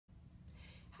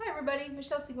everybody,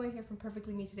 Michelle Sigouin here from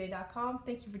PerfectlyMeToday.com.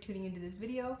 Thank you for tuning into this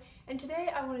video. And today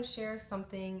I want to share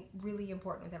something really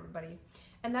important with everybody.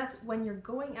 And that's when you're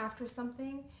going after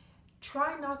something,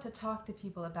 try not to talk to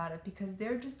people about it because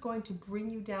they're just going to bring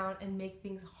you down and make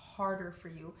things harder for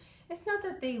you. It's not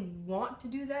that they want to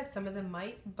do that, some of them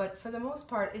might, but for the most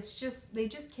part, it's just, they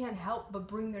just can't help but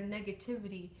bring their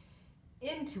negativity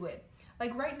into it.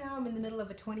 Like right now I'm in the middle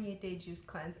of a 28-day juice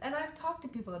cleanse and I've talked to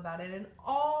people about it and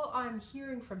all I'm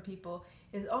hearing from people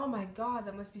is, oh my God,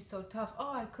 that must be so tough.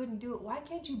 Oh, I couldn't do it. Why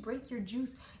can't you break your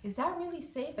juice? Is that really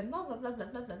safe? And blah, blah, blah, blah,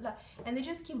 blah, blah, blah. And they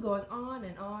just keep going on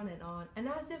and on and on. And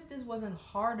as if this wasn't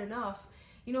hard enough,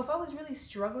 you know, if I was really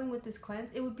struggling with this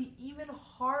cleanse, it would be even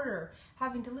harder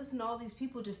having to listen to all these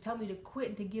people just tell me to quit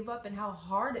and to give up and how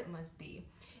hard it must be.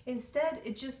 Instead,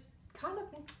 it just kind of,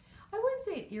 I wouldn't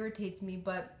say it irritates me,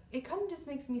 but it kind of just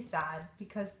makes me sad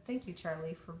because, thank you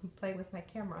Charlie for playing with my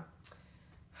camera.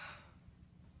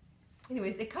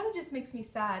 Anyways, it kind of just makes me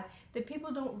sad that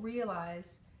people don't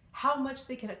realize how much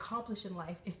they can accomplish in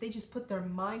life if they just put their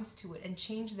minds to it and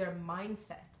change their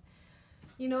mindset.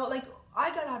 You know, like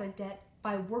I got out of debt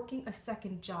by working a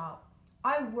second job.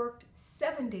 I worked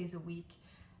 7 days a week.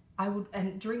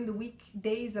 And during the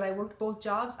weekdays that I worked both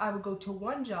jobs, I would go to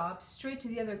one job, straight to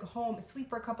the other, go home, sleep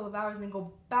for a couple of hours, and then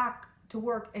go back to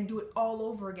work and do it all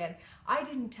over again. I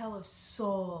didn't tell a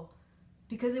soul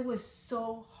because it was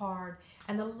so hard.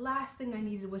 And the last thing I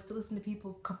needed was to listen to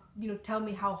people, you know, tell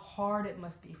me how hard it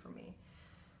must be for me.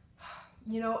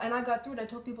 You know, and I got through it. I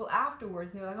told people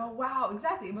afterwards, and they were like, oh, wow,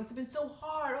 exactly. It must have been so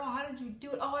hard. Oh, how did you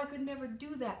do it? Oh, I could never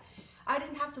do that. I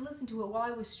didn't have to listen to it while I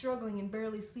was struggling and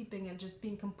barely sleeping and just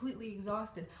being completely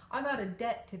exhausted. I'm out of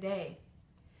debt today.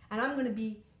 And I'm going to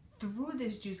be through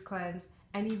this juice cleanse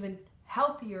and even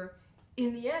healthier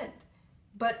in the end.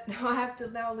 But I have to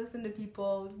now listen to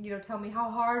people, you know, tell me how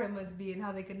hard it must be and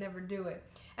how they could never do it.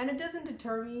 And it doesn't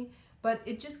deter me, but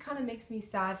it just kind of makes me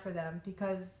sad for them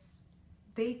because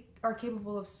they are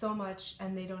capable of so much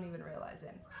and they don't even realize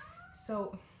it.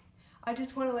 So I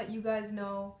just want to let you guys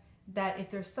know that if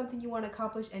there's something you want to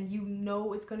accomplish and you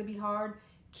know it's going to be hard,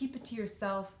 keep it to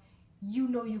yourself. You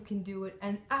know you can do it.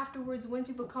 And afterwards, once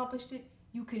you've accomplished it,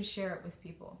 you can share it with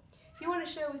people. If you want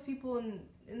to share it with people in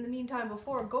the meantime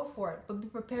before, go for it. But be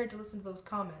prepared to listen to those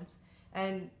comments.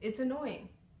 And it's annoying.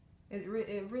 It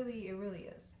really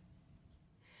is.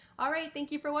 Alright,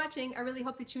 thank you for watching. I really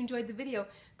hope that you enjoyed the video.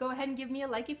 Go ahead and give me a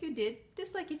like if you did,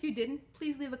 dislike if you didn't.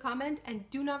 Please leave a comment and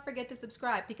do not forget to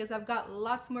subscribe because I've got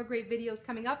lots more great videos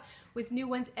coming up with new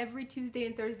ones every Tuesday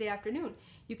and Thursday afternoon.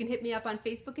 You can hit me up on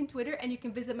Facebook and Twitter, and you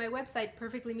can visit my website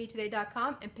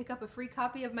PerfectlyMeToday.com and pick up a free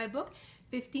copy of my book,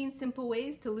 15 Simple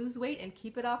Ways to Lose Weight and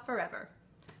Keep It Off Forever.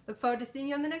 Look forward to seeing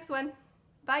you on the next one.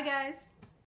 Bye guys!